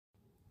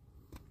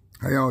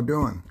How y'all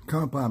doing?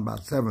 Come up on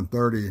about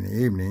 7:30 in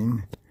the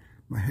evening.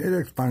 My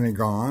headache's finally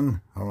gone.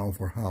 I don't know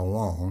for how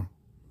long.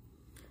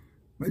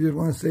 I just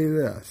want to say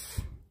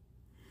this.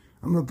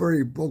 I'm a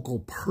very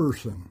vocal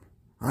person.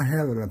 I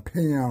have an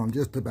opinion on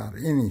just about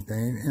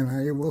anything, and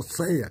I will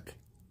say it.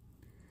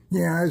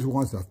 Yeah, I was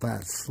once a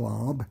fat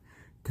slob,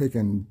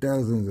 taking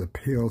dozens of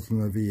pills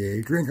from the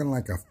VA, drinking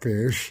like a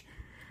fish,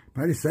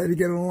 but I decided to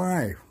get a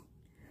life.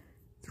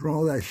 Throw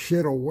all that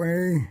shit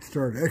away,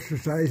 start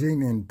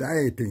exercising and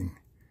dieting.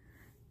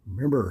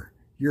 Remember,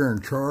 you're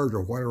in charge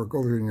of whatever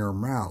goes in your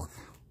mouth.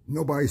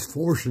 Nobody's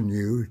forcing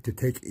you to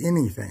take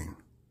anything.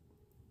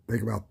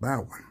 Think about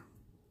that one.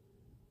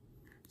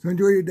 So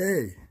enjoy your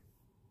day.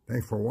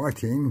 Thanks for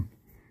watching.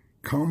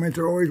 Comments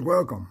are always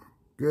welcome.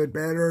 Good,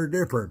 bad, or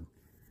different.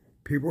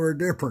 People are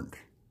different.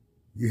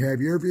 You have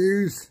your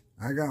views,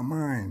 I got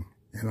mine,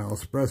 and I'll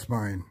express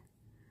mine.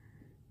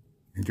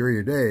 Enjoy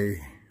your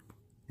day.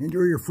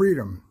 Enjoy your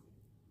freedom.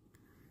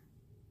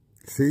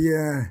 See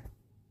ya.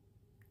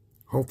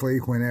 Hopefully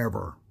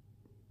whenever.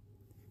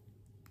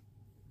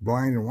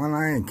 Blind in one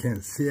eye and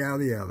can't see out of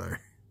the other.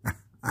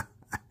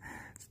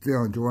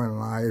 Still enjoying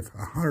life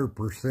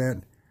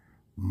 100%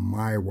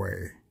 my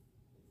way.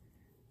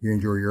 You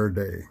enjoy your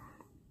day.